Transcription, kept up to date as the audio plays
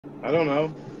I don't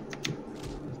know.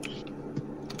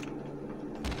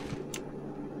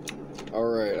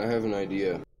 Alright, I have an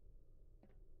idea.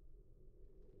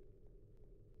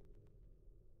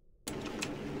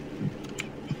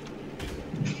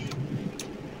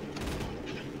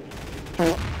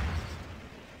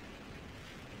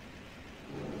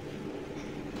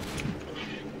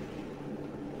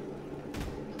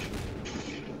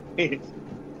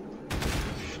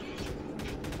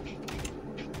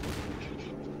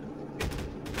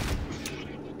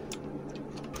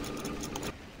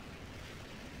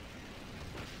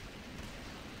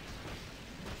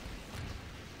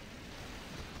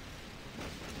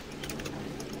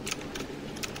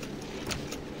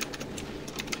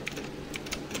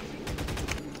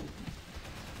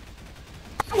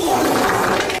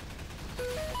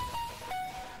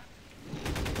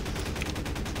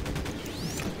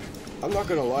 I'm not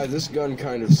gonna lie, this gun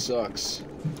kind of sucks.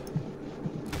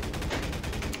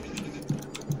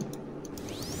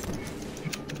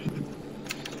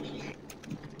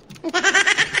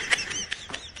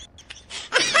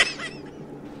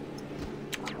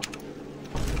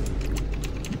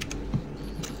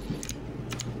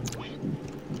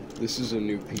 This is a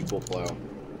new people plow.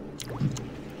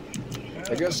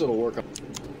 I guess it'll work on.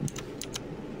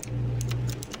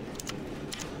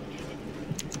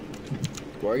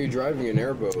 Why are you driving an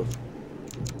airboat?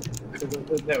 Because I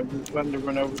said that would be fun to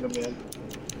run over them in.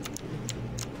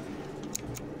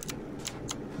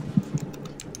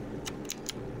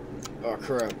 Oh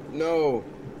crap, no!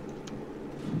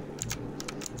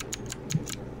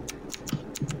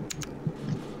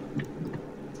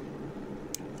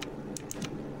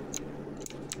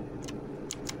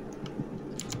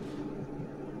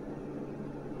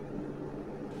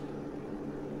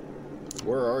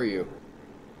 Where are you?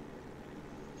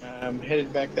 I'm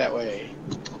headed back that way.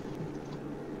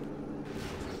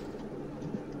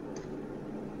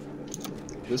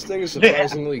 This thing is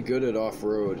surprisingly good at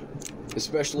off-road,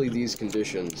 especially these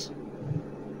conditions.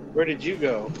 Where did you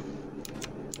go?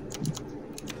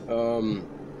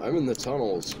 I'm in the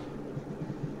tunnels.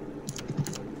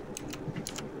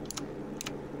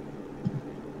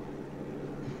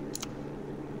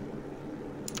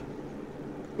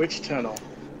 Which tunnel?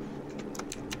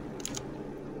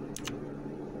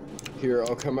 Here,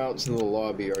 I'll come out to the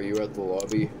lobby. Are you at the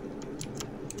lobby?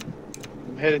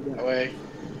 I'm headed that way.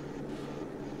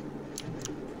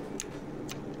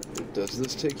 Does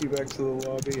this take you back to the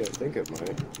lobby? I think it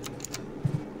might.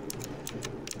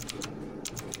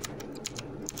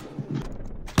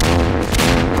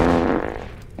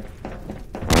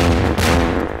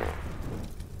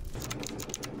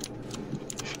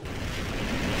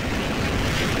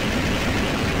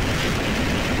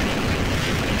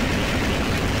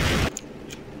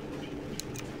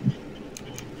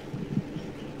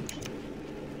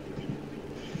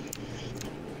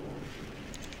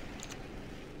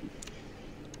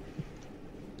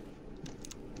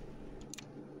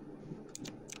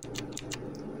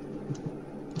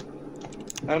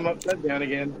 I'm upside down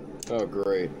again. Oh,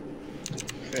 great.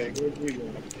 Okay, where'd you go?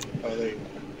 Oh, there you go.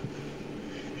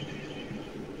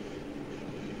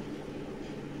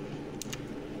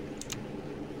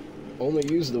 Only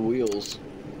use the wheels.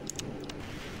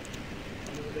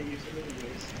 They use the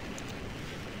wheels.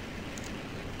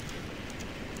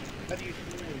 How do you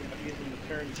do it without using the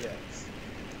turn jets?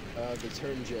 The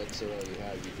turn jets are all you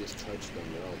have. You just touch them.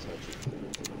 They're all touchy.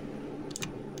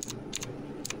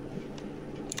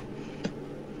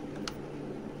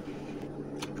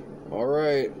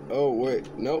 Alright. Oh, wait.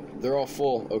 Nope. They're all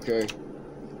full. Okay.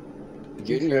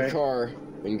 Get in your car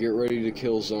and get ready to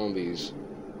kill zombies.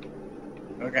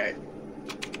 Okay.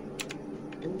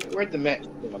 Where'd the mech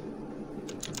go?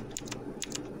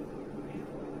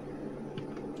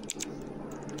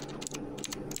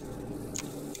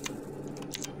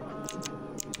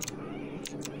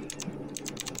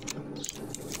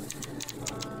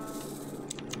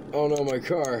 Oh no, my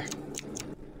car.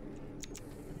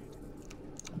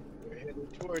 They're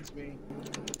headed towards me.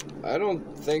 I don't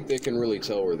think they can really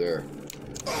tell we're there.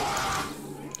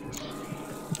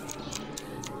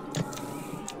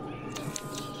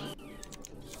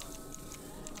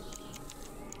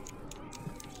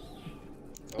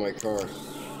 My car.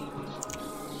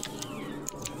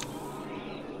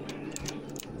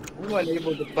 I'm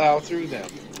unable to plow through them.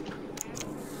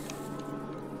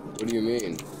 What do you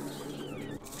mean?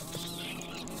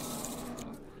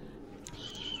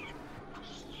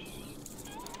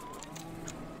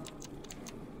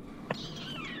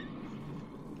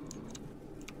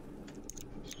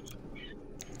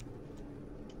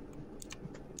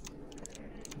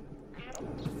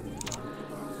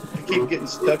 I keep getting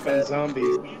stuck on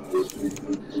zombies.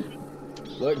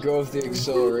 Let go of the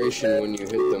acceleration when you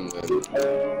hit them then.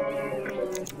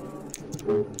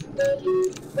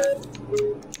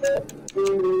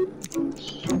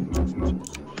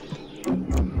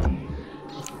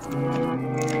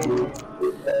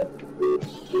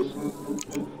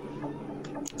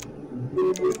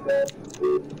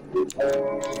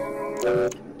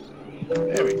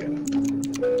 There we go.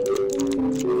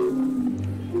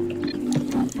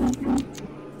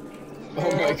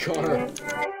 Oh my car.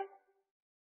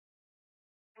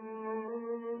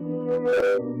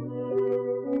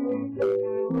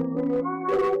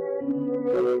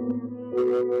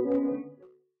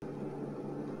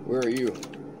 Where are you?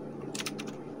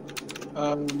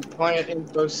 Client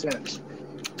info sent.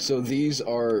 So these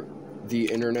are the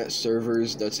internet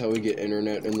servers. That's how we get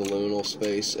internet in the liminal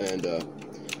space, and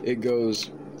it goes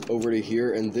over to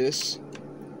here, and this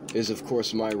is of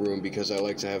course my room because I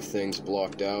like to have things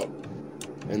blocked out,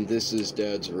 and this is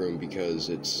Dad's room because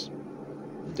it's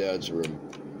Dad's room.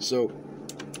 So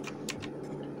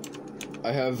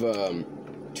I have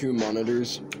 2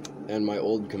 monitors and my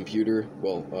old computer,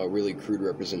 well, a really crude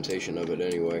representation of it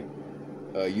anyway,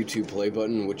 a YouTube play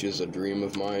button, which is a dream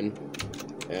of mine,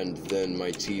 and then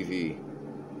my TV.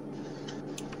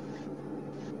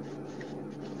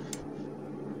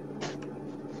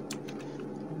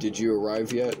 Did you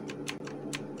arrive yet?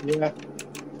 Yeah.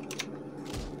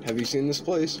 Have you seen this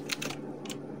place?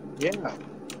 Yeah.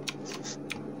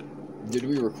 Did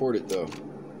we record it though?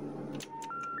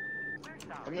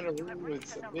 I'm in a room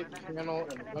with a big panel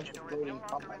and a bunch of floating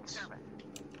pods.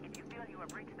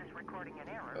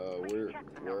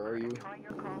 Where are you?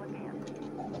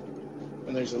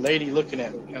 And there's a lady looking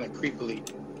at me kind of creepily.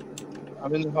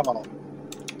 I'm in the hall.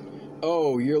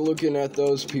 Oh, you're looking at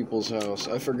those people's house.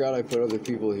 I forgot I put other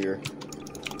people here.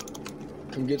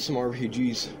 Come get some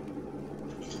RPGs.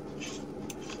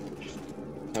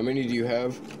 How many do you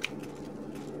have?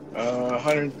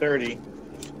 130.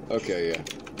 Okay, yeah.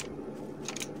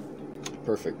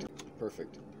 Perfect.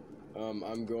 Perfect.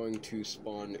 I'm going to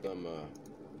spawn them,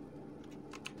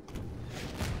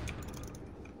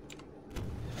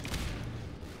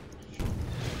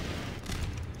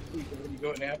 He's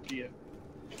going after you.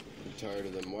 I'm tired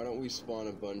of them. Why don't we spawn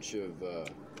a bunch of,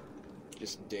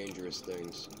 just dangerous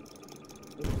things?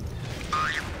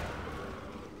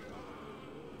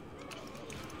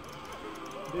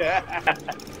 Yeah.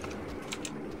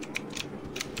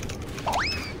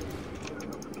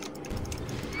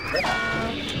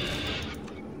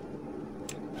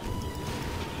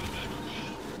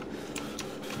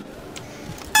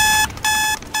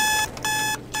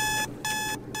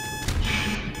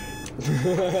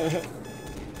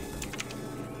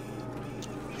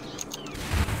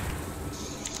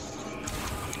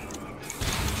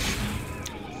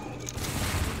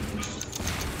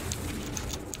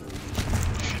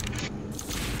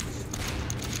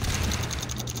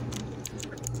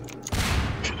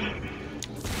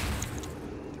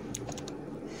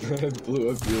 I blew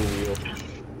up your wheel.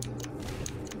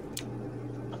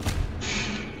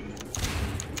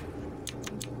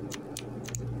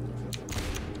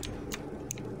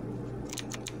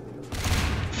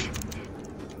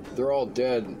 They're all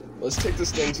dead. Let's take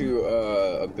this thing to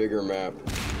a bigger map.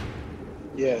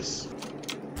 Yes.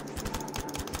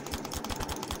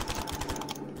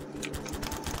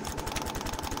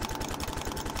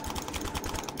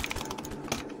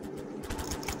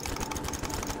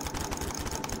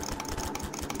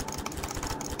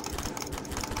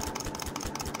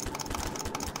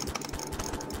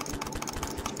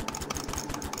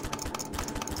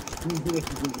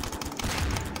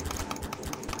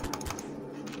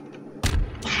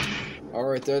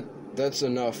 Alright, that's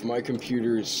enough. My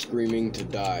computer is screaming to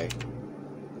die.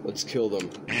 Let's kill them.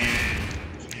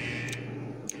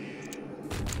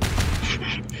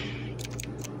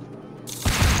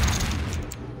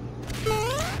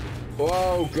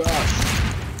 Oh gosh.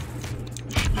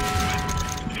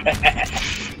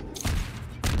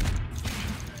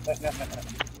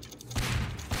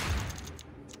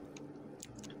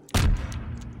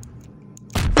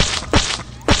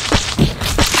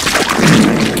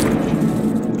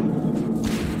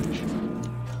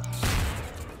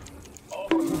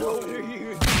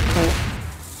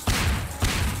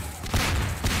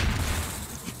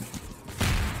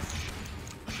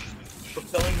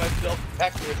 Propelling myself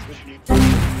backwards with you.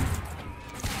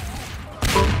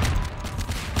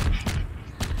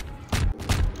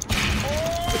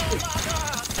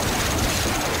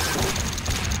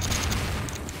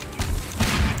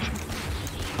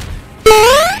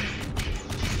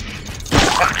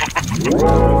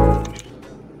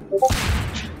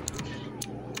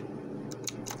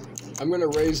 I'm to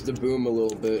raise the boom a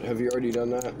little bit. Have you already done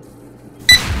that?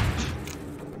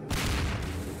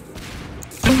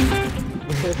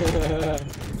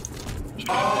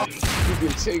 You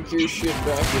can take your shit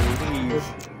back and leave.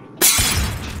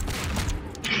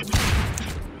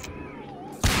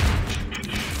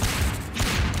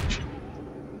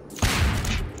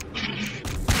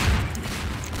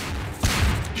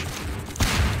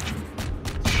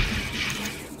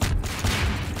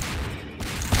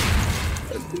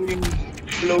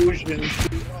 Explosion to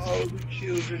all the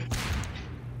children.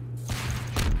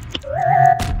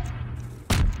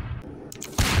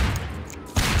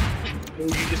 Oh, you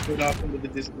just went off into the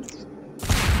distance.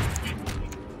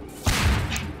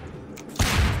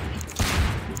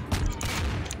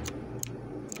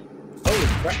 Holy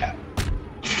crap.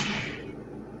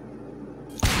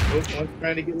 Oh, I'm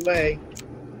trying to get away.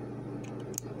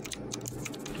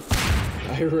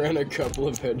 I ran a couple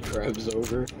of head crabs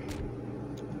over.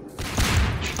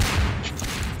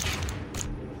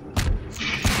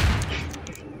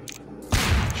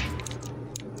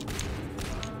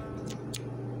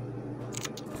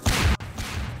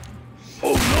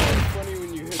 Oh no! It's funny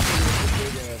when you hit them with the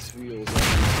big ass wheels.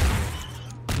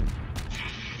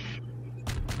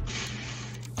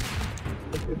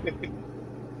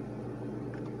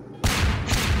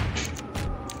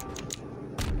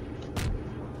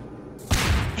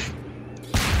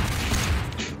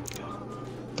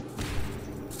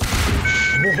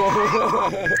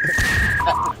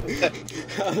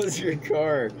 How's your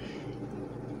car?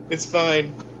 It's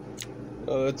fine.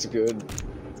 Oh, that's good.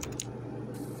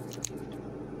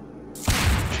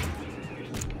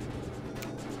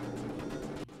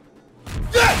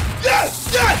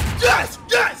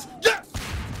 Yes!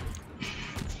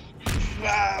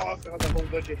 Wow, I found a whole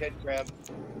bunch of head crabs.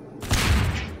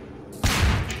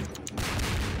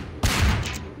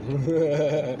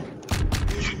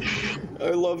 I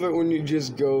love it when you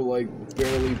just go, like,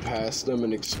 barely past them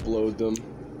and explode them.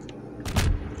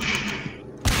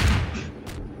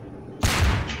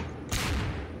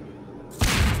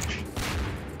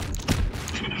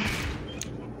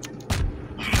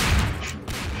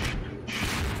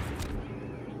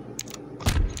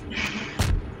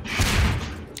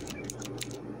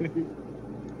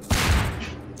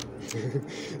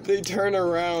 They turn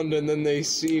around and then they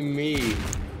see me.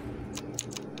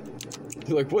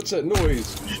 They're like, what's that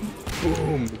noise?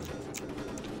 Boom.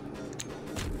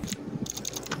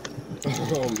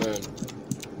 Oh, man.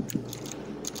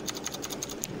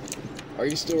 Are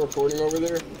you still recording over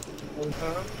there?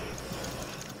 Uh-huh.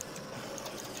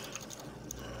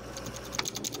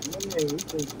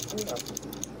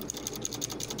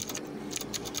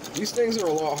 These things are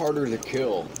a lot harder to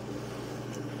kill.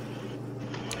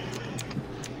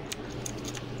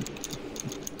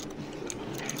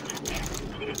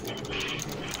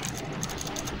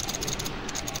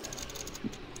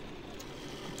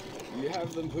 You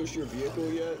have them push your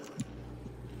vehicle yet?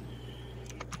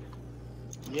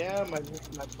 Yeah, my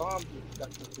bomb just stuck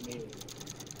with me.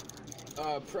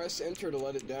 Press enter to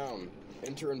let it down.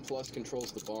 Enter and plus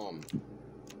controls the bomb.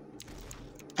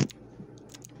 It's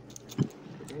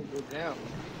gonna go down.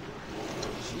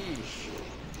 Sheesh.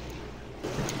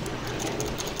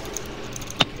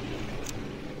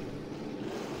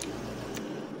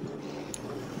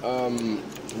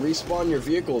 Respawn your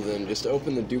vehicle then. Just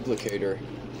open the duplicator.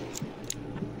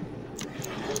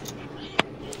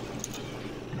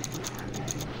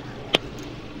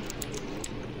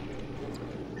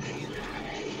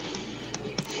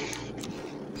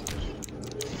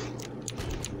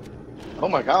 Oh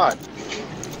my god.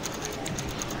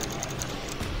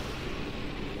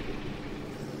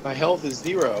 My health is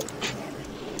 0.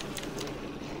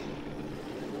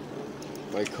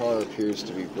 My car appears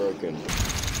to be broken.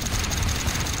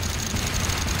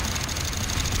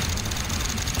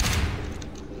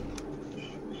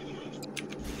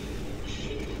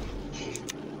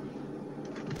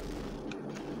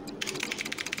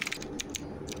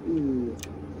 Ooh.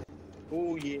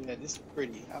 Oh yeah, this is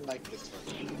pretty. I like this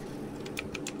one.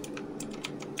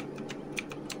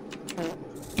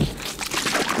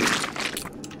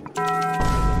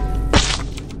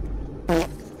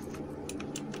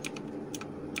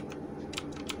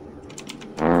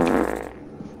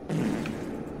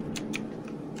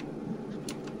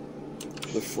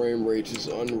 The frame rate is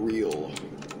unreal.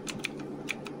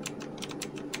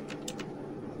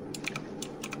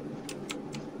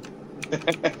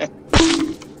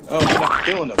 Oh, I'm not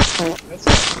killing them. That's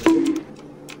not good.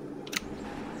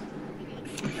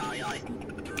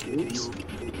 Oops.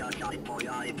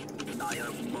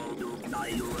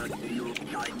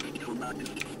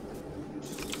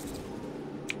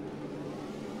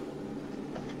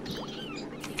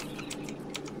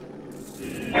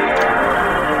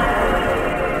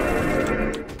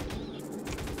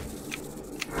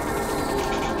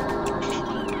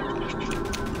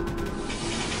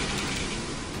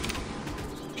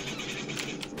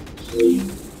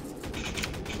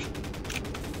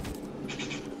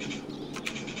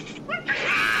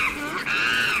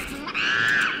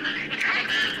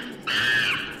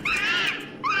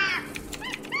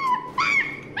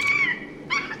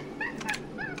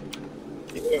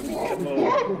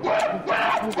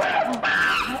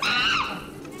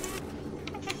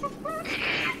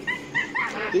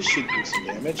 This should do some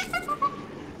damage.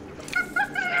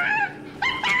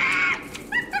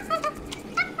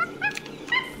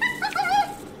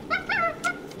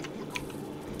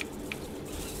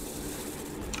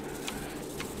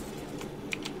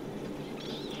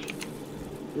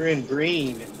 We're in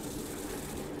green.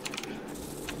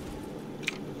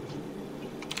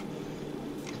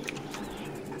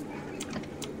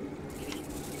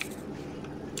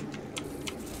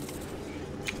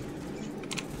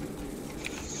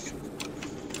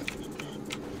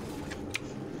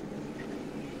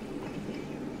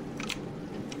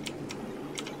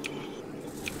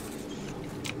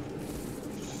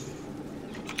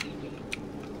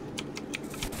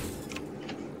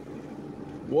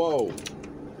 Whoa.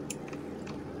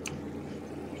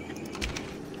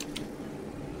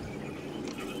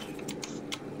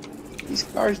 These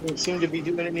cars don't seem to be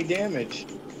doing any damage.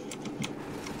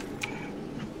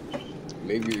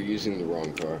 Maybe you're using the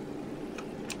wrong car.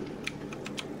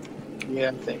 Yeah,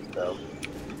 I think so.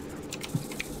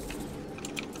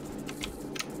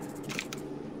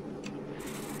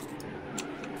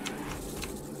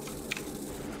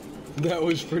 That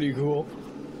was pretty cool.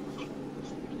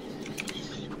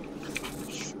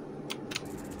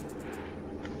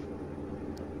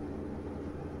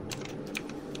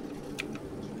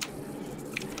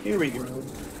 Here we go.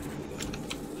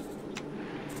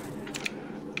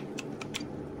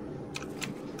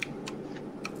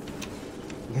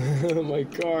 My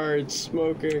car, it's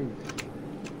smoking.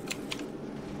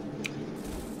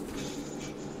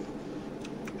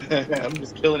 I'm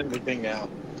just killing everything now.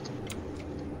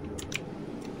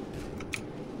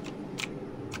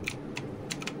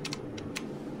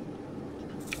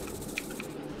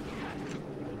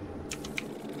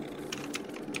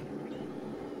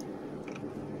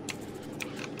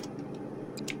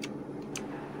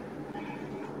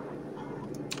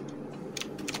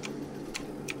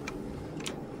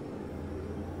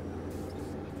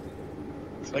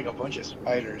 It's like a bunch of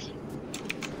spiders.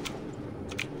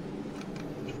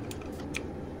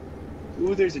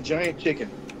 Ooh, there's a giant chicken.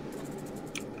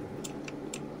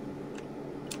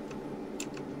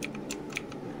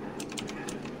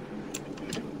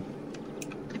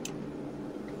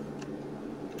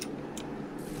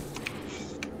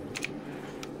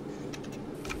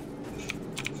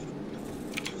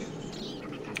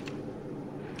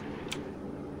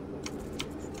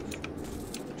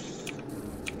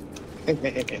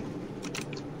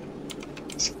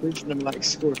 Squishing them like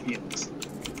scorpions.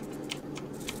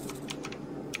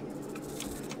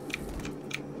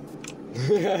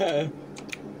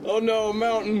 Oh no, a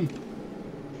mountain!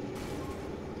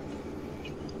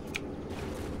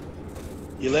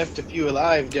 You left a few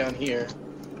alive down here.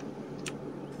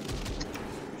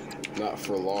 Not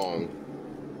for long.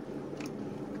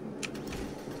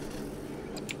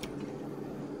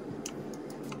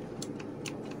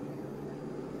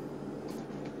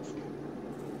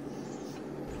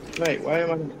 Wait, why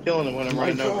am I killing them when I'm My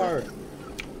running car! over?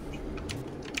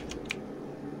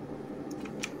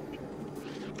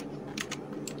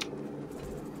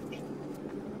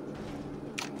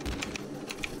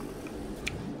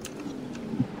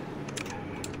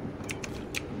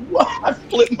 What? I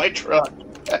flipped my truck.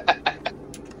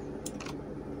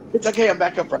 It's okay, I'm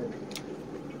back upright.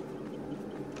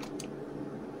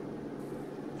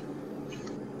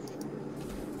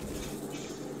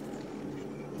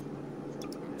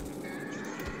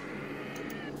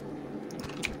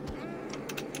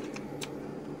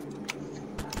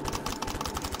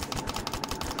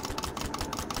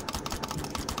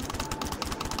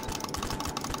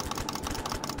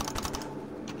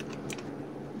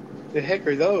 The heck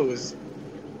are those?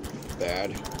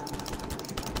 Bad.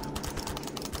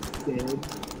 Dead.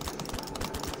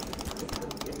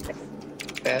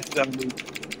 Fast on me.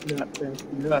 Not fast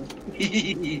enough.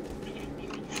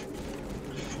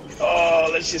 Oh,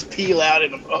 let's just peel out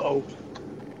in them. Uh-oh.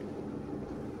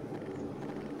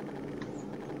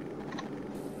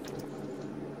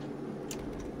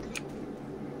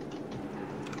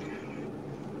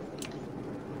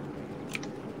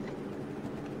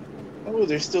 Oh,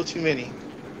 there's still too many.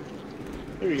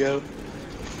 There we go.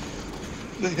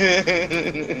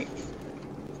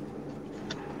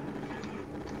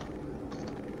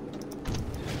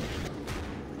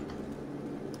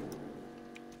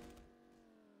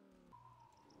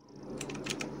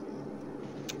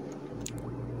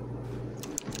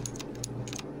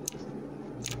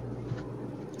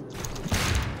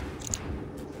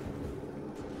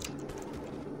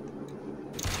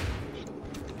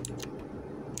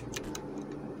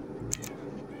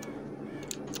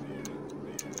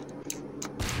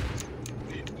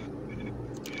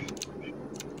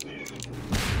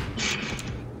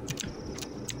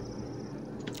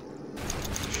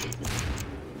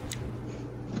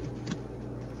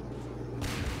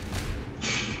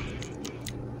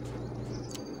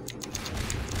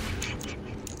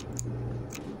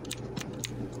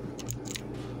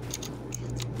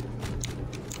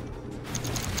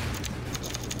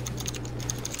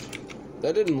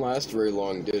 That didn't last very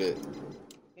long, did it?